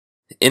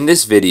In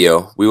this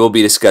video, we will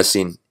be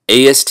discussing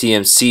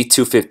ASTM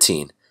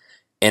C215,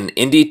 an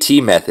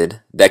NDT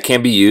method that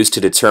can be used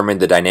to determine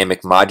the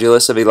dynamic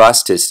modulus of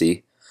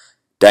elasticity,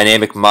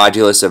 dynamic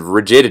modulus of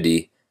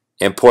rigidity,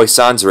 and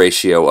Poisson's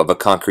ratio of a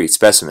concrete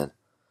specimen.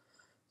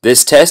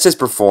 This test is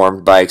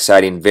performed by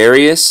exciting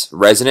various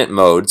resonant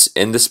modes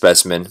in the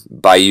specimen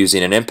by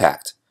using an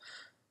impact.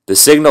 The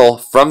signal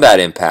from that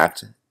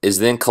impact is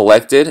then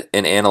collected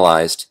and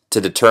analyzed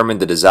to determine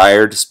the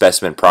desired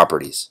specimen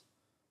properties.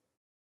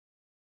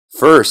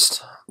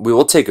 First, we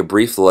will take a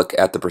brief look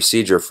at the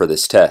procedure for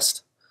this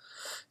test.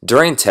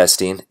 During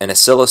testing, an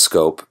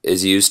oscilloscope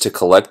is used to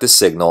collect the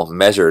signal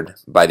measured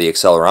by the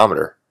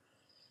accelerometer.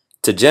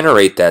 To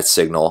generate that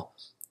signal,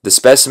 the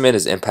specimen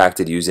is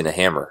impacted using a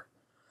hammer.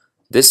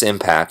 This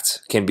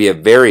impact can be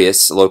at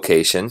various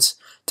locations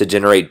to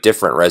generate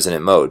different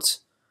resonant modes.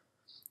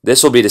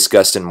 This will be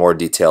discussed in more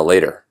detail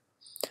later.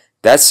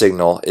 That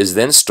signal is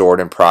then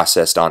stored and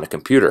processed on a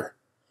computer.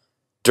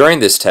 During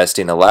this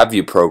testing, a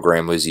LabVIEW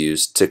program was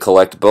used to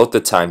collect both the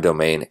time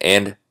domain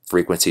and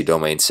frequency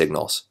domain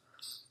signals.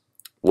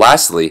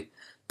 Lastly,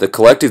 the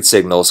collected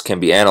signals can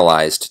be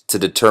analyzed to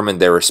determine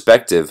their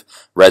respective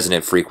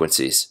resonant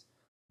frequencies.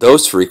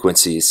 Those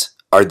frequencies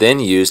are then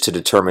used to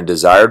determine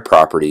desired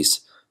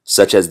properties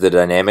such as the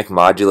dynamic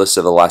modulus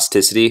of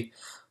elasticity,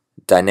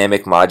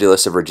 dynamic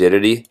modulus of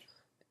rigidity,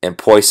 and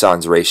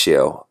Poisson's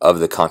ratio of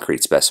the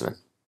concrete specimen.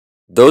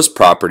 Those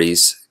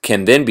properties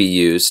can then be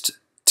used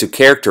to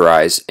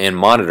characterize and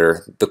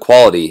monitor the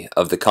quality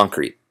of the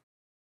concrete.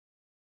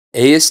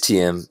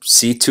 ASTM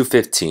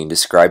C215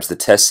 describes the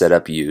test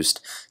setup used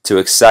to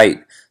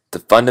excite the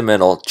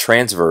fundamental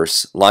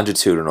transverse,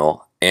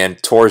 longitudinal,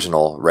 and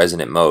torsional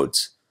resonant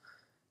modes.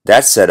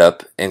 That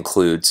setup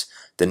includes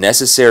the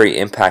necessary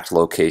impact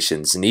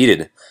locations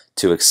needed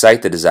to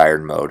excite the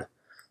desired mode,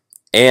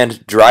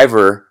 and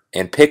driver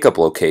and pickup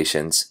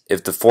locations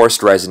if the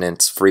forced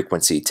resonance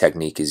frequency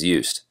technique is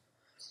used.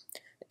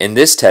 In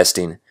this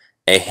testing,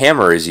 a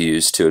hammer is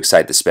used to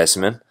excite the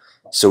specimen,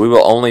 so we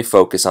will only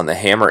focus on the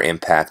hammer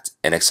impact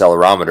and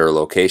accelerometer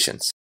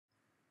locations.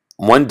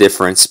 One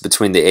difference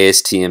between the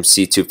ASTM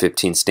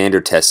C215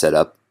 standard test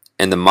setup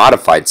and the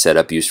modified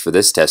setup used for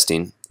this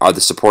testing are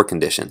the support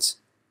conditions.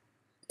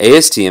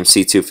 ASTM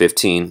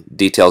C215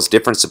 details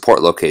different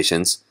support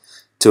locations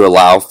to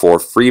allow for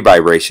free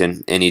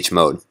vibration in each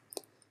mode.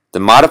 The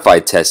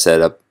modified test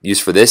setup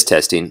used for this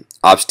testing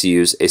opts to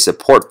use a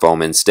support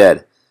foam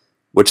instead,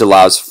 which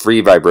allows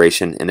free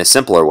vibration in a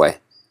simpler way.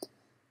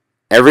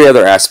 Every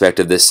other aspect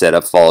of this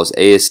setup follows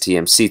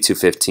ASTM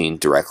C215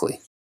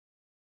 directly.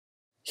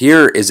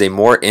 Here is a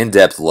more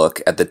in-depth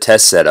look at the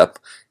test setup,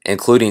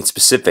 including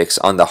specifics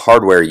on the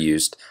hardware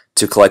used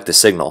to collect the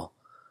signal.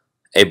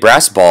 A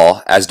brass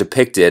ball, as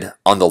depicted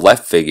on the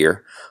left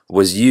figure,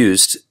 was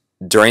used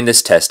during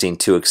this testing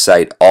to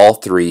excite all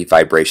three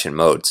vibration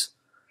modes.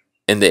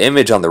 In the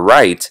image on the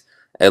right,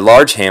 a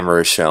large hammer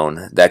is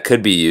shown that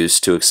could be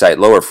used to excite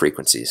lower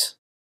frequencies.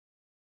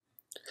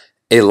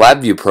 A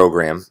LabVIEW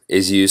program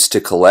is used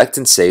to collect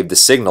and save the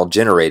signal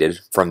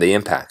generated from the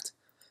impact.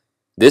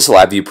 This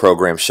LabVIEW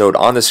program showed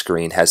on the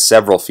screen has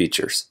several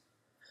features.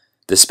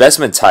 The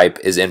specimen type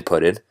is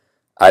inputted,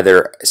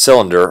 either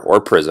cylinder or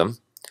prism,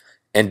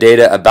 and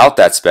data about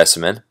that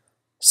specimen,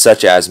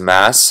 such as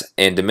mass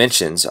and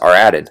dimensions, are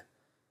added.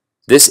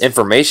 This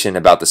information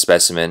about the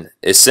specimen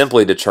is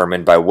simply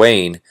determined by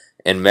weighing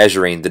and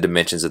measuring the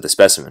dimensions of the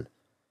specimen.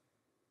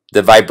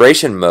 The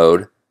vibration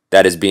mode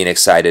that is being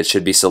excited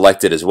should be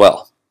selected as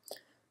well.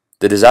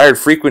 The desired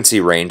frequency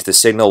range the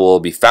signal will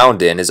be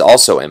found in is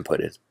also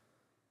inputted.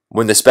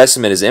 When the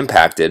specimen is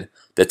impacted,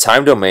 the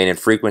time domain and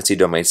frequency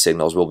domain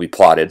signals will be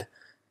plotted,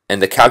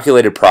 and the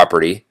calculated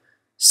property,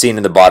 seen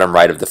in the bottom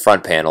right of the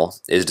front panel,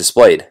 is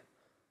displayed.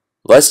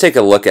 Let's take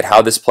a look at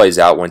how this plays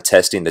out when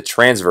testing the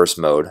transverse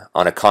mode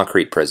on a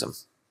concrete prism.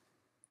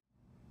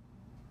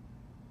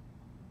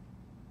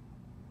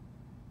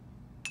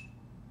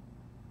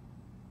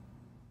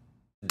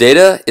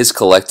 Data is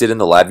collected in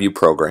the LabVIEW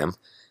program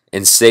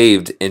and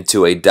saved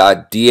into a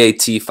 .dat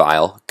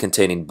file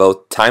containing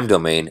both time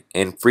domain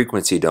and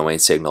frequency domain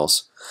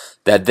signals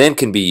that then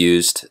can be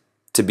used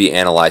to be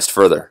analyzed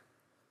further.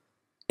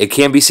 It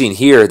can be seen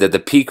here that the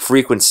peak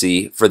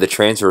frequency for the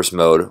transverse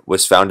mode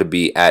was found to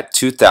be at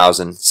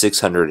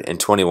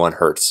 2,621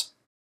 Hz.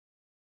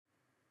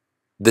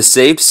 The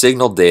saved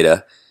signal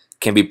data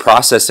can be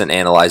processed and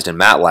analyzed in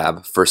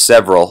MATLAB for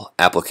several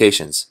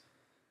applications.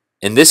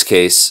 In this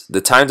case, the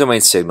time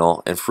domain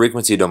signal and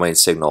frequency domain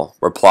signal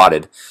were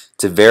plotted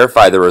to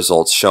verify the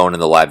results shown in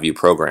the LabVIEW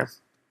program.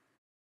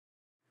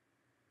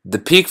 The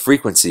peak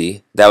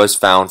frequency that was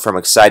found from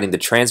exciting the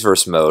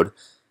transverse mode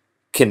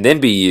can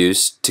then be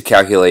used to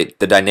calculate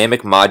the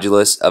dynamic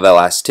modulus of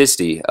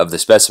elasticity of the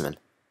specimen.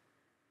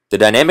 The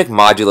dynamic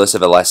modulus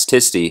of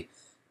elasticity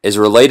is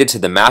related to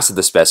the mass of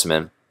the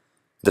specimen,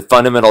 the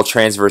fundamental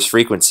transverse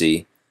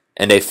frequency,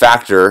 and a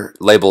factor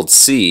labeled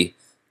C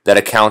that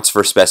accounts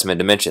for specimen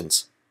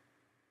dimensions.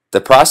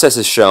 The process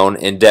is shown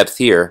in depth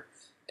here,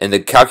 and the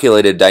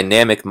calculated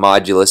dynamic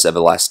modulus of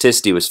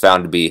elasticity was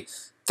found to be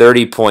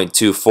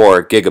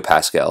 30.24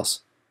 gigapascals.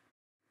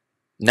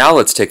 Now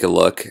let's take a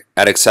look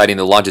at exciting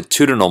the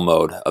longitudinal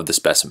mode of the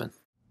specimen.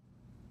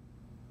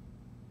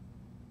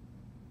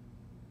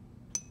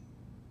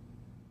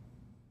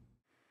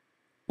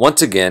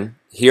 Once again,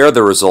 here are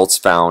the results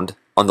found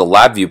on the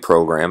LabVIEW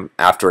program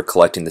after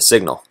collecting the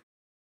signal.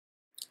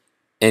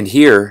 And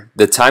here,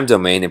 the time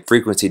domain and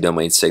frequency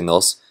domain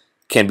signals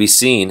can be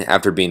seen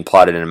after being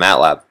plotted in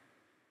MATLAB.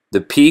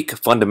 The peak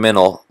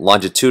fundamental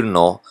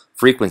longitudinal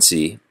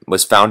frequency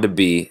was found to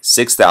be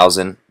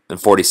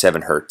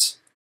 6,047 Hz.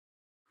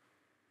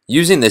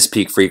 Using this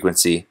peak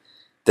frequency,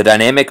 the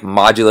dynamic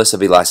modulus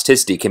of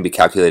elasticity can be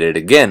calculated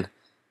again,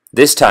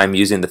 this time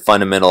using the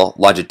fundamental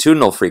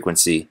longitudinal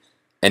frequency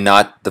and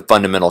not the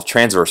fundamental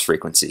transverse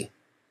frequency.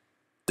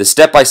 The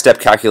step-by-step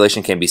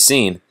calculation can be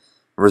seen,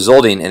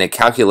 resulting in a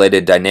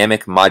calculated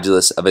dynamic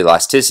modulus of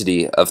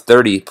elasticity of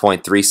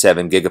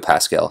 30.37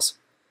 gigapascals.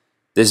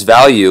 This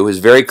value is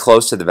very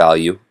close to the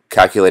value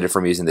calculated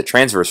from using the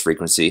transverse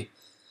frequency,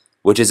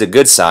 which is a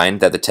good sign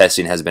that the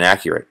testing has been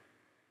accurate.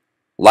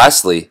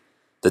 Lastly,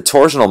 the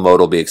torsional mode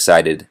will be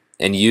excited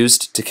and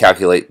used to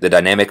calculate the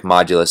dynamic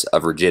modulus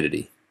of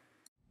rigidity.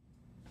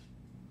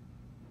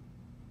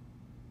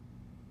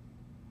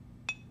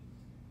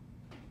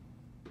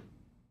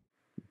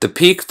 The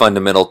peak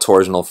fundamental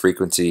torsional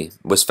frequency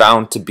was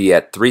found to be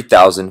at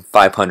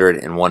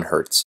 3,501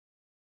 Hz.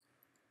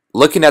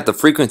 Looking at the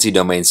frequency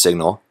domain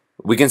signal,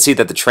 we can see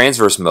that the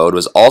transverse mode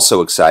was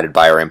also excited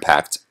by our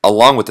impact,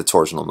 along with the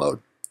torsional mode.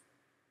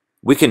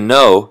 We can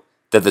know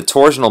that the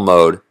torsional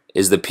mode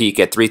is the peak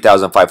at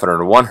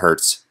 3,501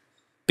 Hz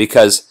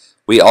because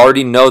we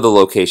already know the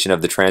location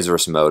of the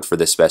transverse mode for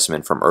this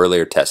specimen from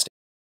earlier testing.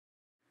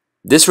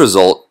 This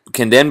result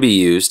can then be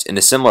used in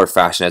a similar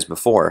fashion as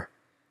before,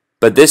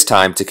 but this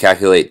time to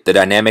calculate the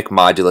dynamic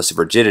modulus of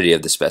rigidity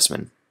of the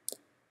specimen.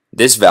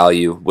 This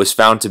value was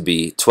found to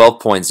be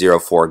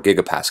 12.04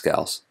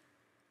 gigapascals.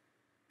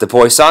 The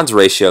Poisson's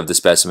ratio of the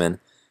specimen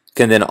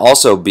can then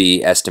also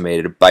be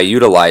estimated by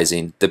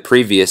utilizing the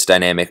previous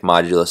dynamic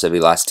modulus of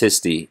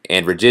elasticity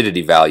and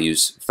rigidity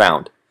values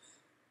found.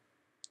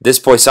 This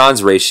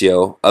Poisson's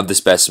ratio of the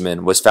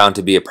specimen was found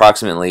to be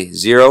approximately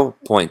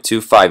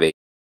 0.258.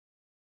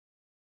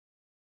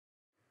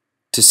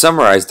 To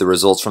summarize the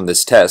results from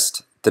this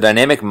test, the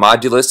dynamic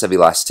modulus of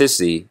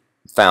elasticity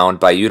found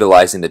by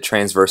utilizing the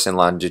transverse and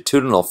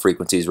longitudinal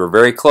frequencies were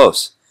very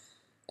close,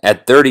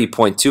 at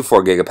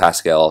 30.24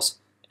 gigapascals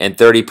and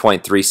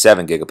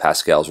 30.37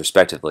 gigapascals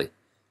respectively.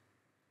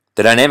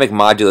 The dynamic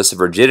modulus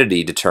of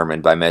rigidity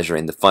determined by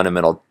measuring the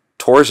fundamental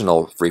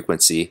torsional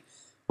frequency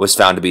was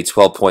found to be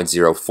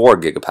 12.04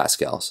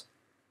 gigapascals.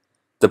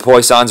 The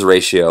Poisson's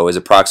ratio is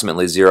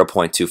approximately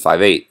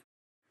 0.258.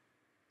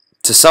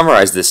 To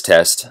summarize this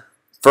test,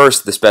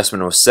 first, the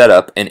specimen was set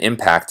up and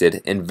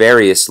impacted in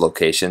various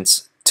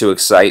locations to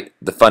excite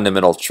the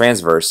fundamental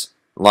transverse,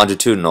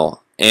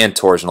 longitudinal, and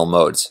torsional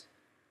modes.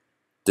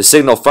 The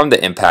signal from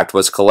the impact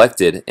was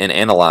collected and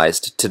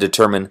analyzed to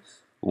determine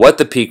what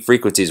the peak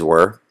frequencies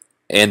were,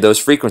 and those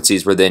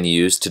frequencies were then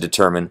used to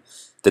determine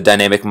the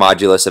dynamic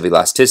modulus of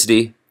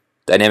elasticity,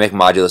 dynamic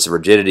modulus of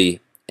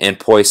rigidity, and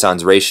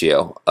Poisson's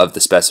ratio of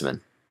the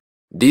specimen.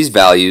 These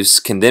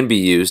values can then be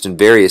used in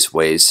various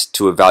ways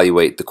to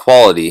evaluate the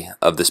quality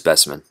of the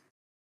specimen.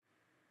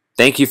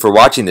 Thank you for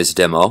watching this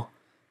demo.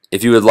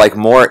 If you would like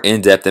more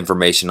in-depth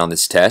information on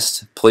this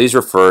test, please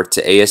refer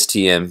to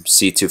ASTM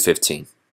C215.